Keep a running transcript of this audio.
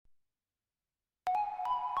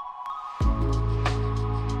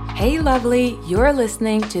Hey lovely, you're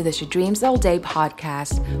listening to the She Dreams All Day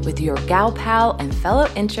podcast with your gal pal and fellow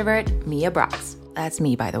introvert, Mia Brox. That's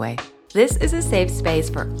me, by the way. This is a safe space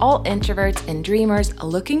for all introverts and dreamers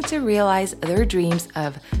looking to realize their dreams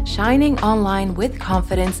of shining online with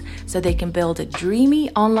confidence so they can build a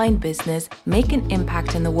dreamy online business, make an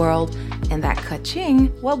impact in the world, and that ka-ching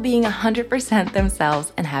while being 100%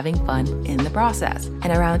 themselves and having fun in the process. And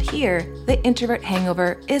around here, the Introvert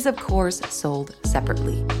Hangover is of course sold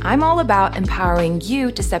separately. I'm all about empowering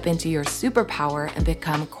you to step into your superpower and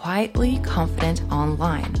become quietly confident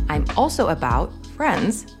online. I'm also about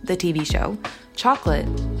Friends, the TV show, chocolate,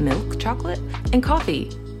 milk chocolate, and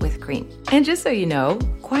coffee with cream. And just so you know,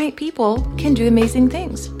 quiet people can do amazing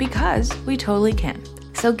things because we totally can.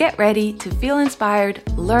 So get ready to feel inspired,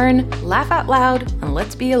 learn, laugh out loud, and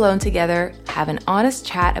let's be alone together, have an honest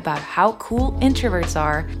chat about how cool introverts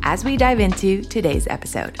are as we dive into today's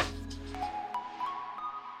episode.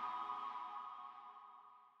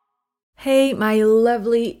 Hey, my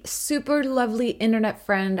lovely, super lovely internet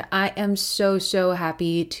friend. I am so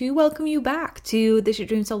happy to welcome you back to the She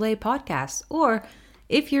Dreams All Day podcast. Or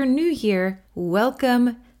if you're new here,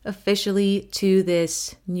 welcome officially to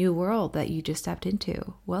this new world that you just stepped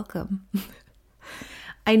into. Welcome.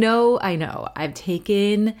 I know. I've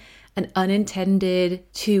taken an unintended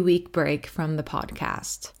 2-week break from the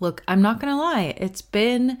podcast. Look, I'm not gonna lie, it's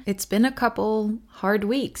been a couple hard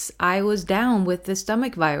weeks. I was down with the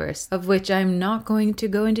stomach virus, of which I'm not going to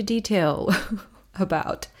go into detail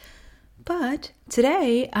about. But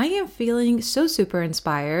today I am feeling so super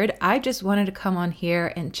inspired. I just wanted to come on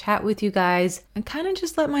here and chat with you guys and kind of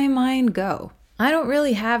just let my mind go. I don't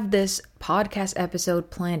really have this podcast episode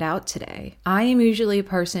planned out today. I am usually a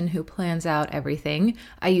person who plans out everything.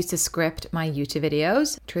 I used to script my YouTube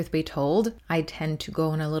videos. Truth be told, I tend to go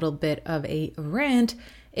on a little bit of a rant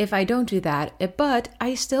if I don't do that, but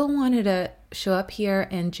I still wanted to show up here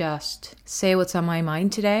and just say what's on my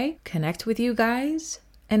mind today, connect with you guys,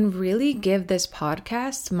 and really give this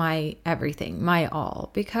podcast my everything, my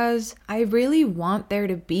all, because I really want there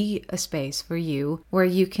to be a space for you where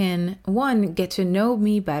you can, one, get to know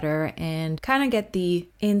me better and kind of get the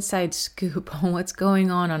inside scoop on what's going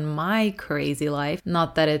on my crazy life.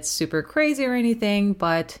 Not that it's super crazy or anything,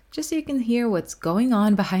 but just so you can hear what's going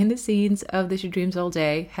on behind the scenes of the She Dreams All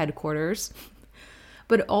Day headquarters.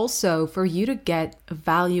 But also for you to get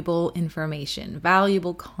valuable information,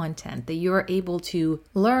 valuable content that you're able to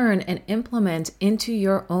learn and implement into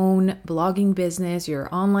your own blogging business,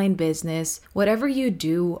 your online business, whatever you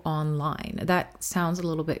do online. That sounds a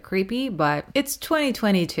little bit creepy, but it's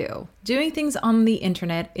 2022. Doing things on the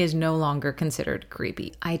internet is no longer considered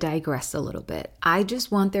creepy. I digress a little bit. I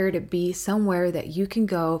just want there to be somewhere that you can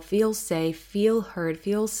go, feel safe, feel heard,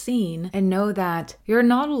 feel seen, and know that you're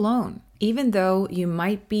not alone. Even though you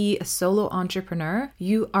might be a solo entrepreneur,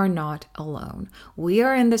 you are not alone. We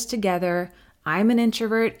are in this together. I'm an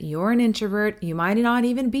introvert, you're an introvert, you might not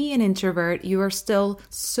even be an introvert. You are still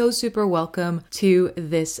so super welcome to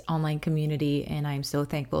this online community, and I'm so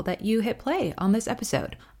thankful that you hit play on this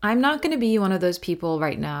episode. I'm not going to be one of those people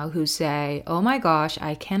right now who say, oh my gosh,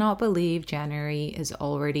 I cannot believe January is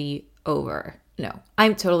already over. No,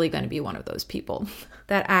 I'm totally going to be one of those people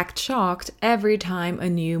that act shocked every time a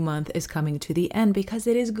new month is coming to the end because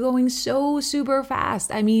it is going so super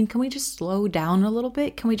fast. I mean, can we just slow down a little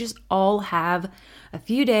bit? Can we just all have a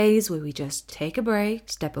few days where we just take a break,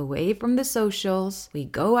 step away from the socials, we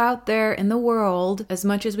go out there in the world as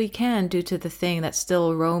much as we can due to the thing that's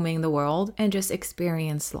still roaming the world, and just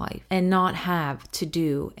experience life and not have to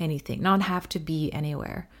do anything, not have to be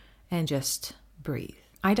anywhere, and just breathe.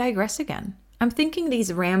 I digress again. I'm thinking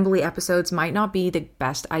these rambly episodes might not be the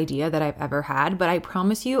best idea that I've ever had, but I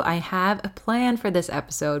promise you I have a plan for this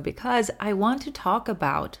episode because I want to talk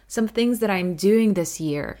about some things that I'm doing this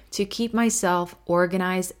year to keep myself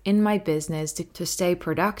organized in my business, to stay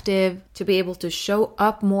productive, to be able to show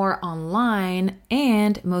up more online,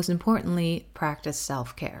 and most importantly, practice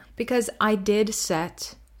self-care. Because I did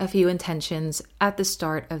set a few intentions at the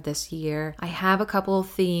start of this year. I have a couple of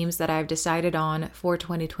themes that I've decided on for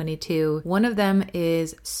 2022. One of them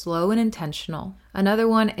is slow and intentional. Another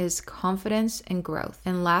one is confidence and growth.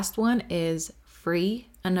 And last one is free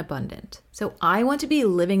and abundant. So I want to be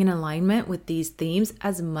living in alignment with these themes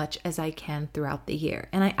as much as I can throughout the year.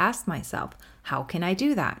 And I asked myself, how can I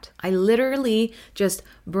do that? I literally just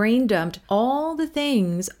brain dumped all the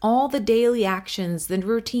things, all the daily actions, the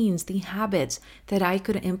routines, the habits that I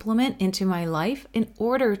could implement into my life in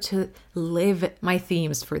order to live my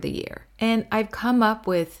themes for the year. And I've come up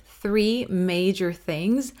with 3 major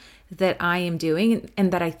things that I am doing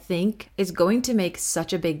and that I think is going to make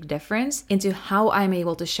such a big difference into how I'm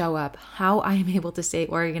able to show up, how I'm able to stay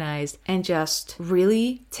organized, and just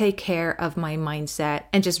really take care of my mindset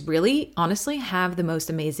and just really honestly have the most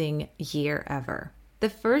amazing year ever. The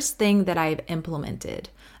first thing that I've implemented,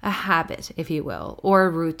 a habit, if you will, or a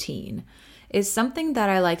routine, is something that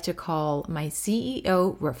I like to call my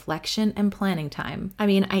CEO reflection and planning time. I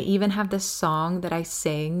mean, I even have this song that I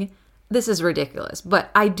sing. This is ridiculous,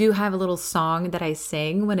 but I do have a little song that I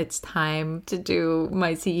sing when it's time to do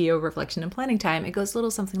my CEO reflection and planning time. It goes a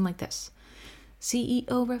little something like this.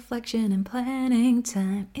 CEO reflection and planning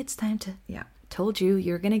time. It's time to, told you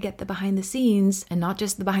you're going to get the behind the scenes, and not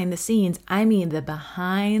just the behind the scenes. I mean the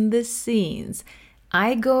behind the scenes.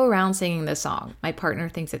 I go around singing this song. My partner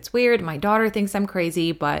thinks it's weird. My daughter thinks I'm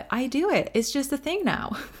crazy, but I do it. It's just a thing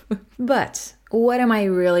now. But what am I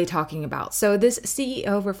really talking about? So this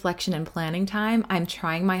CEO reflection and planning time, I'm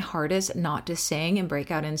trying my hardest not to sing and break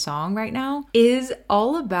out in song right now, is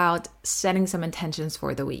all about setting some intentions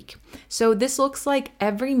for the week. So this looks like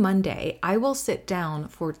every Monday, I will sit down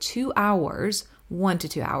for 2 hours, 1 to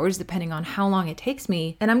 2 hours, depending on how long it takes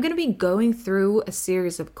me. And I'm going to be going through a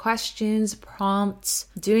series of questions, prompts,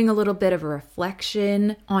 doing a little bit of a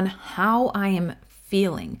reflection on how I am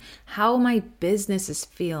feeling, how my business is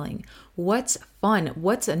feeling, what's fun,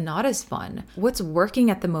 what's not as fun, what's working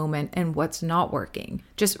at the moment and what's not working.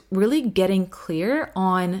 Just really getting clear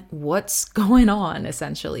on what's going on,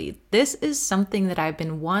 essentially. This is something that I've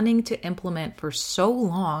been wanting to implement for so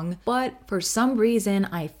long, but for some reason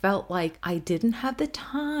I felt like I didn't have the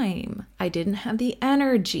time. I didn't have the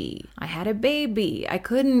energy. I had a baby. I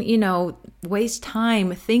couldn't, waste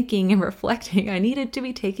time thinking and reflecting. I needed to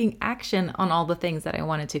be taking action on all the things that I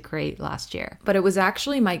wanted to create last year. But it was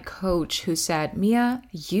actually my coach who said, Mia,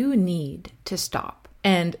 you need to stop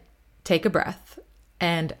and take a breath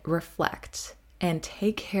and reflect and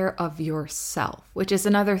take care of yourself, which is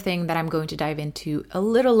another thing that I'm going to dive into a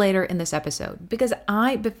little later in this episode. Because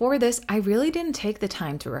before this, I really didn't take the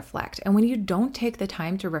time to reflect. And when you don't take the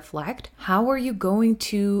time to reflect, how are you going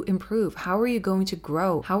to improve? How are you going to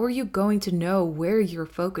grow? How are you going to know where your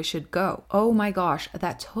focus should go? Oh my gosh,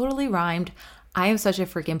 that totally rhymed. I am such a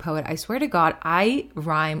freaking poet. I swear to God, I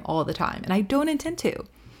rhyme all the time and I don't intend to.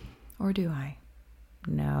 Or do I?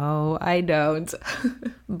 No, I don't.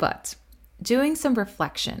 But doing some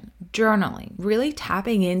reflection, journaling, really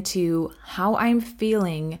tapping into how I'm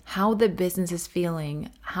feeling, how the business is feeling,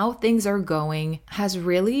 how things are going, has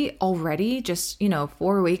really already just,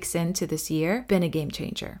 4 weeks into this year, been a game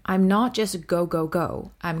changer. I'm not just go, go, go.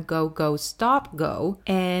 I'm go, go, stop, go.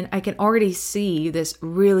 And I can already see this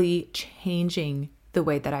really changing the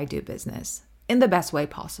way that I do business in the best way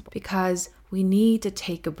possible, because we need to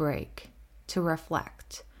take a break to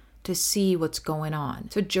reflect, to see what's going on,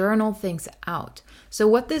 to journal things out. So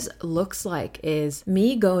what this looks like is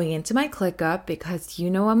me going into my ClickUp, because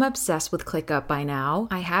I'm obsessed with ClickUp by now.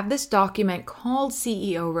 I have this document called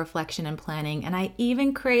CEO Reflection and Planning, and I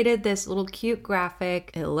even created this little cute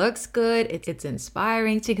graphic. It looks good. It's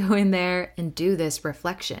inspiring to go in there and do this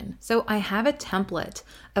reflection. So I have a template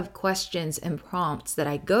of questions and prompts that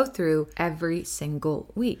I go through every single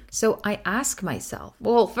week. So I ask myself,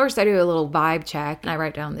 well, first I do a little vibe check and I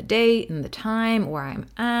write down the date and the time, where I'm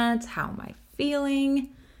at, how am I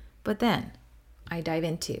feeling? But then I dive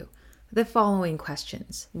into the following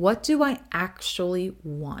questions. What do I actually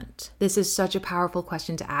want? This is such a powerful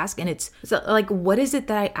question to ask. And it's like, what is it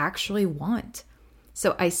that I actually want?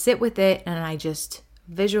 So I sit with it and I just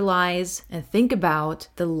visualize and think about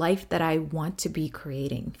the life that I want to be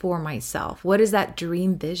creating for myself. What is that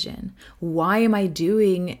dream vision? Why am I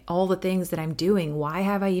doing all the things that I'm doing? Why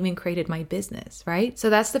have I even created my business, right? So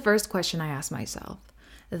that's the first question I ask myself.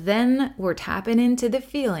 Then we're tapping into the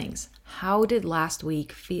feelings. How did last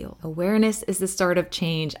week feel? Awareness is the start of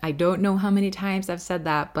change. I don't know how many times I've said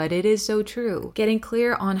that, but it is so true. Getting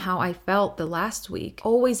clear on how I felt the last week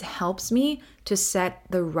always helps me to set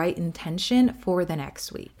the right intention for the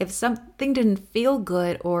next week. If something didn't feel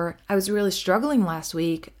good or I was really struggling last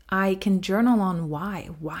week, I can journal on why.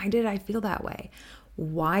 Why did I feel that way?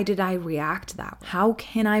 Why did I react that way? How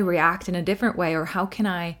can I react in a different way? Or how can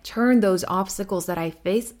I turn those obstacles that I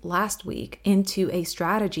faced last week into a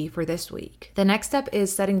strategy for this week? The next step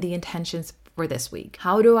is setting the intentions for this week.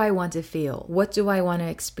 How do I want to feel? What do I want to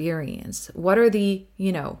experience? What are the,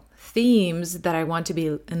 themes that I want to be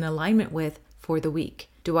in alignment with for the week?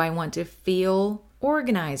 Do I want to feel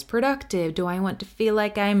organized, productive? Do I want to feel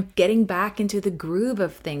like I'm getting back into the groove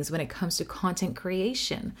of things when it comes to content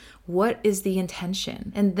creation? What is the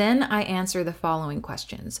intention? And then I answer the following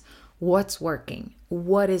questions. What's working?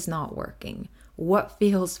 What is not working? what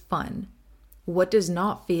feels fun? What does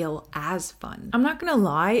not feel as fun? I'm not gonna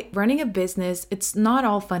lie, running a business, it's not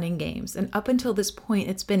all fun and games. And up until this point,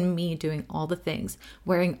 it's been me doing all the things,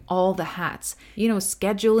 wearing all the hats,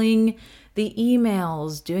 scheduling the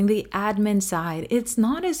emails, doing the admin side. It's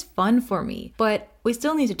not as fun for me, but we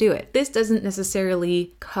still need to do it. This doesn't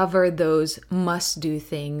necessarily cover those must-do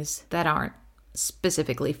things that aren't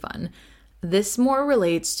specifically fun. This more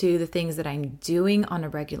relates to the things that I'm doing on a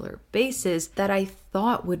regular basis that I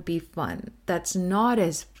thought would be fun, that's not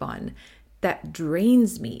as fun, that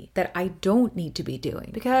drains me, that I don't need to be doing.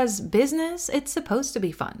 Because business, it's supposed to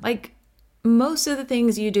be fun. Like, most of the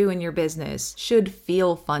things you do in your business should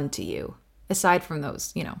feel fun to you, aside from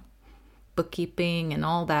those, bookkeeping and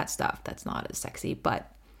all that stuff that's not as sexy,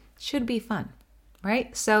 but should be fun,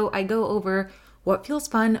 right? So I go over what feels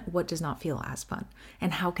fun, what does not feel as fun,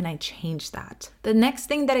 and how can I change that? The next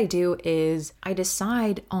thing that I do is I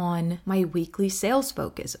decide on my weekly sales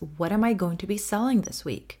focus. What am I going to be selling this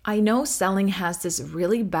week? I know selling has this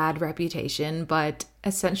really bad reputation, but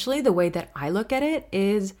essentially the way that I look at it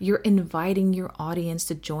is you're inviting your audience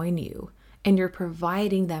to join you. And you're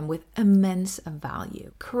providing them with immense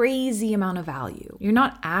value, crazy amount of value. You're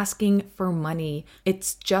not asking for money.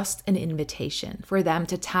 It's just an invitation for them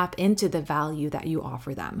to tap into the value that you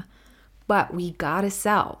offer them. But we gotta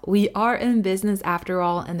sell. We are in business after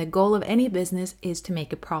all, and the goal of any business is to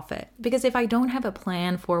make a profit. Because if I don't have a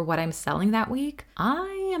plan for what I'm selling that week,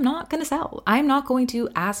 I am not gonna sell. I'm not going to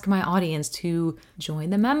ask my audience to join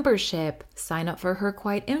the membership, sign up for Her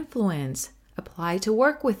Quiet Influence, apply to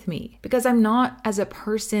work with me, because I'm not, as a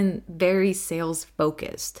person, very sales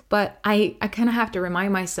focused. But I kind of have to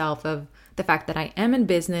remind myself of the fact that I am in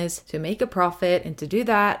business to make a profit, and to do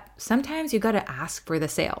that, sometimes you got to ask for the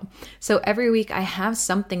sale. So every week I have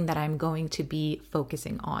something that I'm going to be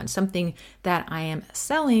focusing on, something that I am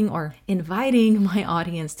selling or inviting my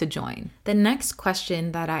audience to join. The next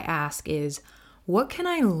question that I ask is, what can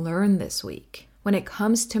I learn this week? When it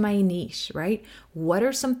comes to my niche, right? What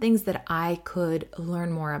are some things that I could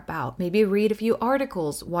learn more about? Maybe read a few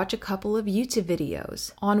articles, watch a couple of YouTube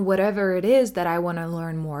videos on whatever it is that I want to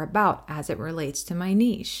learn more about as it relates to my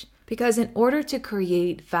niche. Because in order to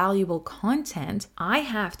create valuable content, I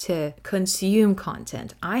have to consume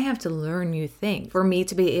content. I have to learn new things for me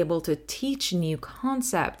to be able to teach new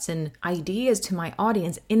concepts and ideas to my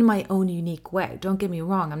audience in my own unique way. Don't get me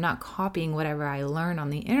wrong, I'm not copying whatever I learn on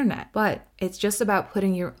the internet, but it's just about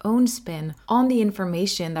putting your own spin on the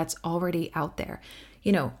information that's already out there.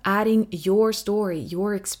 Adding your story,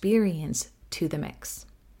 your experience to the mix.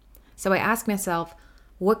 So I ask myself,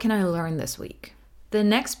 what can I learn this week? The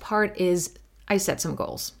next part is I set some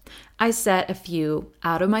goals. I set a few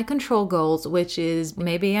out of my control goals, which is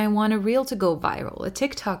maybe I want a reel to go viral, a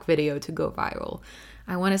TikTok video to go viral.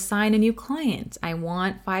 I want to sign a new client. I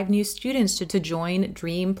want 5 new students to join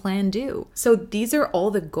Dream Plan Do. So these are all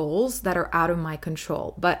the goals that are out of my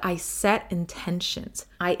control, but I set intentions.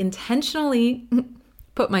 I intentionally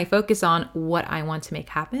put my focus on what I want to make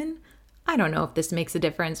happen. I don't know if this makes a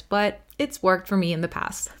difference, but it's worked for me in the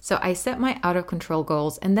past. So I set my out of control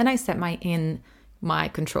goals, and then I set my in my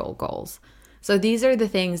control goals. So these are the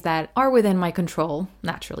things that are within my control,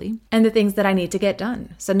 naturally, and the things that I need to get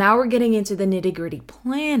done. So now we're getting into the nitty-gritty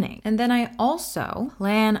planning. And then I also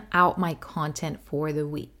plan out my content for the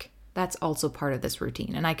week. That's also part of this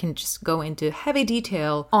routine. And I can just go into heavy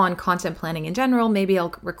detail on content planning in general. Maybe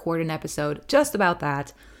I'll record an episode just about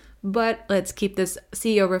that. But let's keep this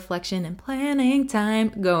CEO reflection and planning time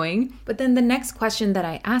going. But then the next question that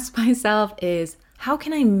I ask myself is, how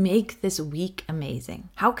can I make this week amazing?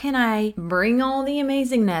 How can I bring all the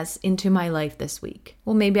amazingness into my life this week?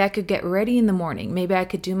 Well, maybe I could get ready in the morning. Maybe I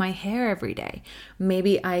could do my hair every day.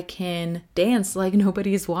 Maybe I can dance like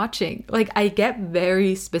nobody's watching. Like, I get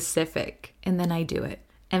very specific and then I do it.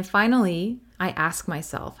 And finally, I ask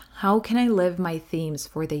myself, how can I live my themes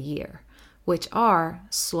for the year? Which are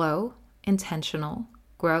slow, intentional,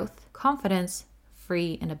 growth, confidence,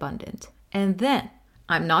 free, and abundant. And then,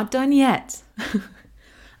 I'm not done yet.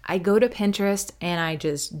 I go to Pinterest and I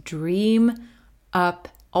just dream up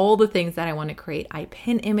all the things that I want to create. I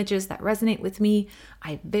pin images that resonate with me.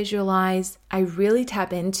 I visualize. I really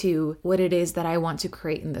tap into what it is that I want to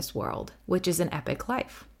create in this world, which is an epic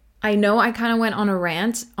life. I know I kind of went on a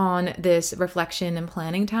rant on this reflection and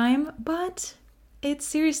planning time, but it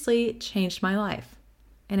seriously changed my life,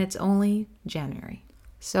 and it's only January.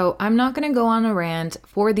 So I'm not going to go on a rant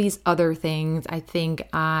for these other things. I think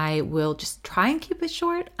I will just try and keep it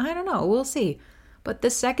short. I don't know. We'll see. But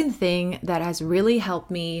the second thing that has really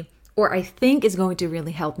helped me, or I think is going to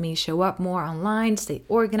really help me show up more online, stay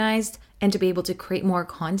organized, and to be able to create more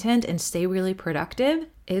content and stay really productive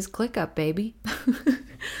is ClickUp, baby.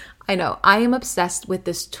 I know, I am obsessed with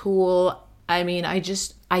this tool. I mean, I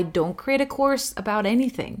don't create a course about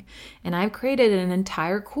anything. And I've created an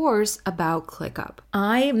entire course about ClickUp.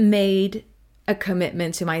 I made a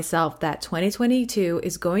commitment to myself that 2022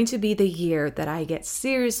 is going to be the year that I get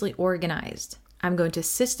seriously organized. I'm going to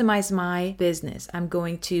systemize my business. I'm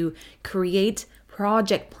going to create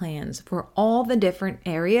project plans for all the different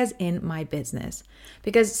areas in my business.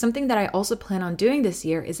 Because something that I also plan on doing this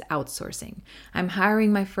year is outsourcing. I'm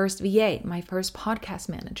hiring my first VA, my first podcast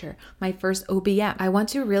manager, my first OBM. I want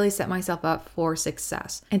to really set myself up for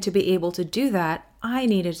success. And to be able to do that, I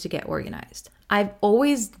needed to get organized. I've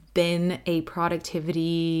always been a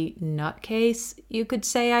productivity nutcase, you could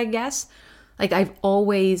say, I guess. Like, I've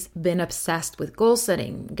always been obsessed with goal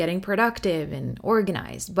setting, getting productive and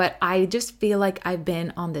organized, but I just feel like I've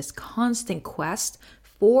been on this constant quest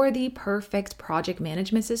for the perfect project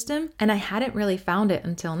management system, and I hadn't really found it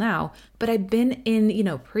until now. But I've been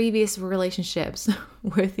in, previous relationships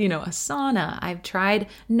with, Asana. I've tried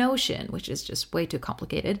Notion, which is just way too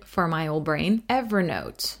complicated for my old brain.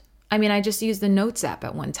 Evernote. I just used the Notes app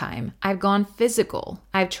at one time. I've gone physical.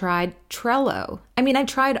 I've tried Trello. I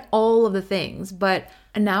tried all of the things, but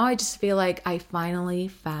now I just feel like I finally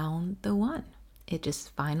found the one. It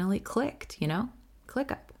just finally clicked,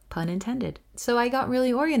 ClickUp, pun intended. So I got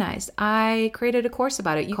really organized. I created a course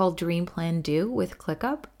about it called Dream Plan Do with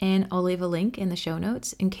ClickUp, and I'll leave a link in the show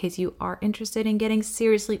notes in case you are interested in getting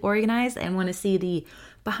seriously organized and want to see the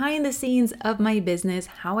behind the scenes of my business,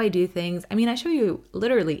 how I do things. I show you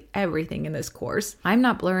literally everything in this course. I'm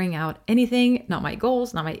not blurring out anything, not my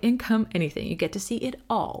goals, not my income, anything. You get to see it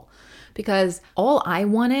all. Because all I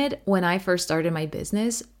wanted when I first started my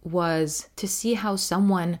business was to see how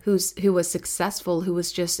someone who was successful, who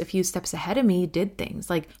was just a few steps ahead of me, did things.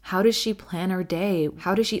 Like, how does she plan her day?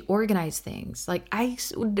 How does she organize things? I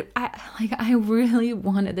really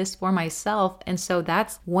wanted this for myself. And so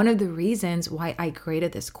that's one of the reasons why I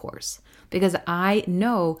created this course, because I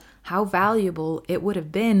know how valuable it would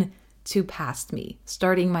have been to past me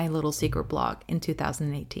starting my little secret blog in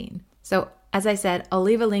 2018. So as I said, I'll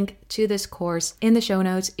leave a link to this course in the show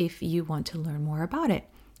notes if you want to learn more about it.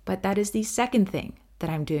 But that is the second thing that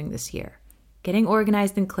I'm doing this year, getting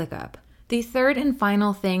organized in ClickUp. The third and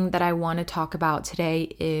final thing that I want to talk about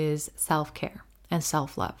today is self-care and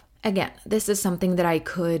self-love. Again, this is something that I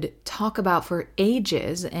could talk about for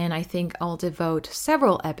ages, and I think I'll devote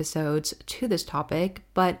several episodes to this topic.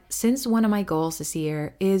 But since one of my goals this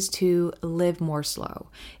year is to live more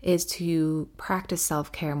slow, is to practice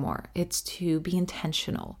self-care more, it's to be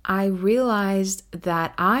intentional, I realized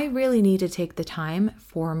that I really need to take the time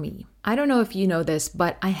for me. I don't know if you know this,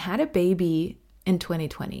 but I had a baby in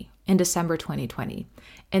 2020, in December 2020.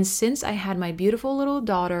 And since I had my beautiful little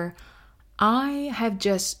daughter, I have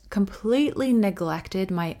just completely neglected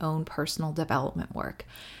my own personal development work.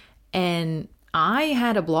 And I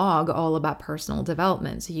had a blog all about personal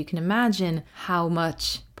development, so you can imagine how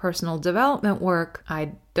much personal development work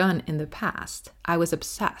I'd done in the past. I was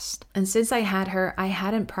obsessed. And since I had her, I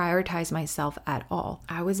hadn't prioritized myself at all.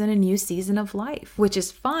 I was in a new season of life, which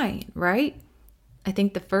is fine, right? I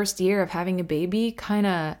think the first year of having a baby, kind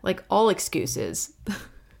of like all excuses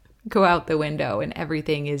go out the window and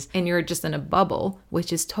and you're just in a bubble,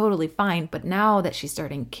 which is totally fine. But now that she's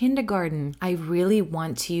starting kindergarten, I really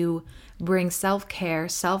want to bring self-care,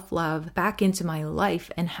 self-love back into my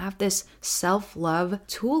life and have this self-love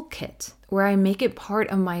toolkit where I make it part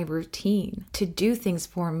of my routine to do things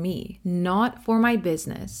for me, not for my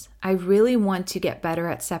business. I really want to get better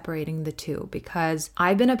at separating the two because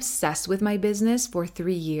I've been obsessed with my business for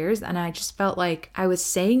 3 years and I just felt like I was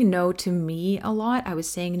saying no to me a lot. I was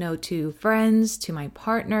saying no to friends, to my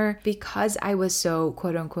partner, because I was so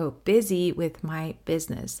quote unquote busy with my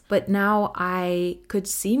business. But now I could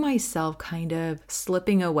see myself kind of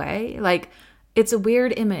slipping away. Like, it's a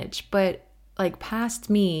weird image, but like past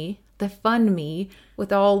me, the fun me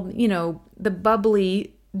with all, the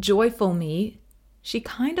bubbly, joyful me, she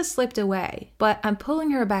kind of slipped away, but I'm pulling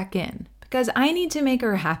her back in because I need to make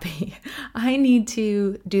her happy. I need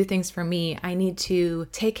to do things for me. I need to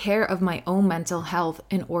take care of my own mental health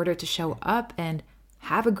in order to show up and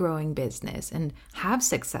have a growing business and have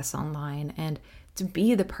success online and to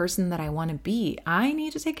be the person that I want to be. I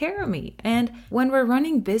need to take care of me. And when we're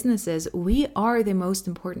running businesses, we are the most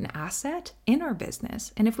important asset in our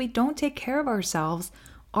business. And if we don't take care of ourselves,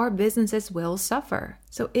 our businesses will suffer.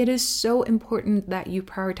 So it is so important that you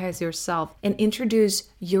prioritize yourself and introduce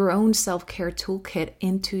your own self-care toolkit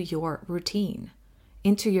into your routine,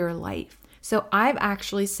 into your life. So I've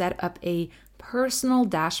actually set up a personal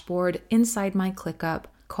dashboard inside my ClickUp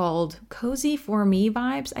called Cozy for Me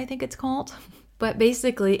Vibes, I think it's called. But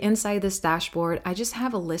basically, inside this dashboard, I just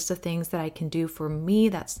have a list of things that I can do for me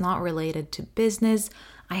that's not related to business.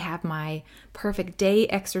 I have my perfect day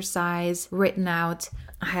exercise written out.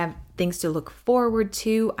 I have things to look forward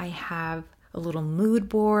to. I have a little mood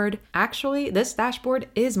board. Actually, this dashboard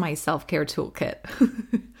is my self-care toolkit.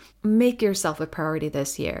 Make yourself a priority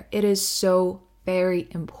this year. It is so very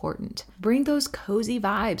important. Bring those cozy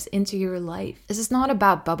vibes into your life. This is not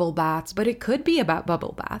about bubble baths, but it could be about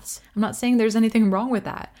bubble baths. I'm not saying there's anything wrong with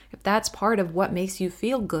that. If that's part of what makes you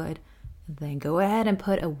feel good, then go ahead and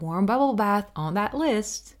put a warm bubble bath on that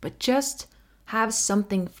list. But just have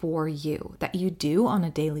something for you that you do on a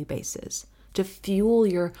daily basis to fuel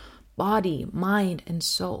your body, mind, and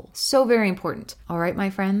soul. So very important. All right, my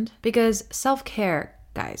friend? Because self-care,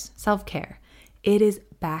 guys, self-care, it is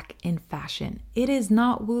back in fashion. It is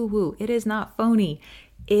not woo-woo. It is not phony.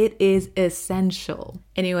 It is essential.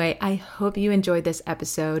 Anyway, I hope you enjoyed this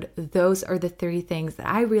episode. Those are the 3 things that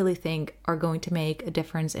I really think are going to make a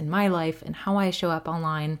difference in my life and how I show up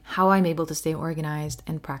online, how I'm able to stay organized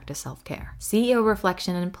and practice self-care. CEO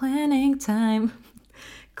reflection and planning time.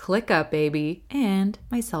 ClickUp, baby, and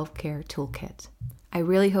my self-care toolkit. I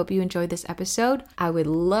really hope you enjoyed this episode. I would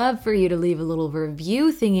love for you to leave a little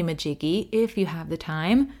review thingy-majiggy if you have the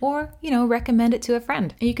time, or, recommend it to a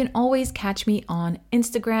friend. And you can always catch me on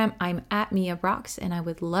Instagram. I'm at Mia Rocks, and I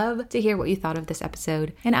would love to hear what you thought of this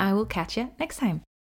episode. And I will catch you next time.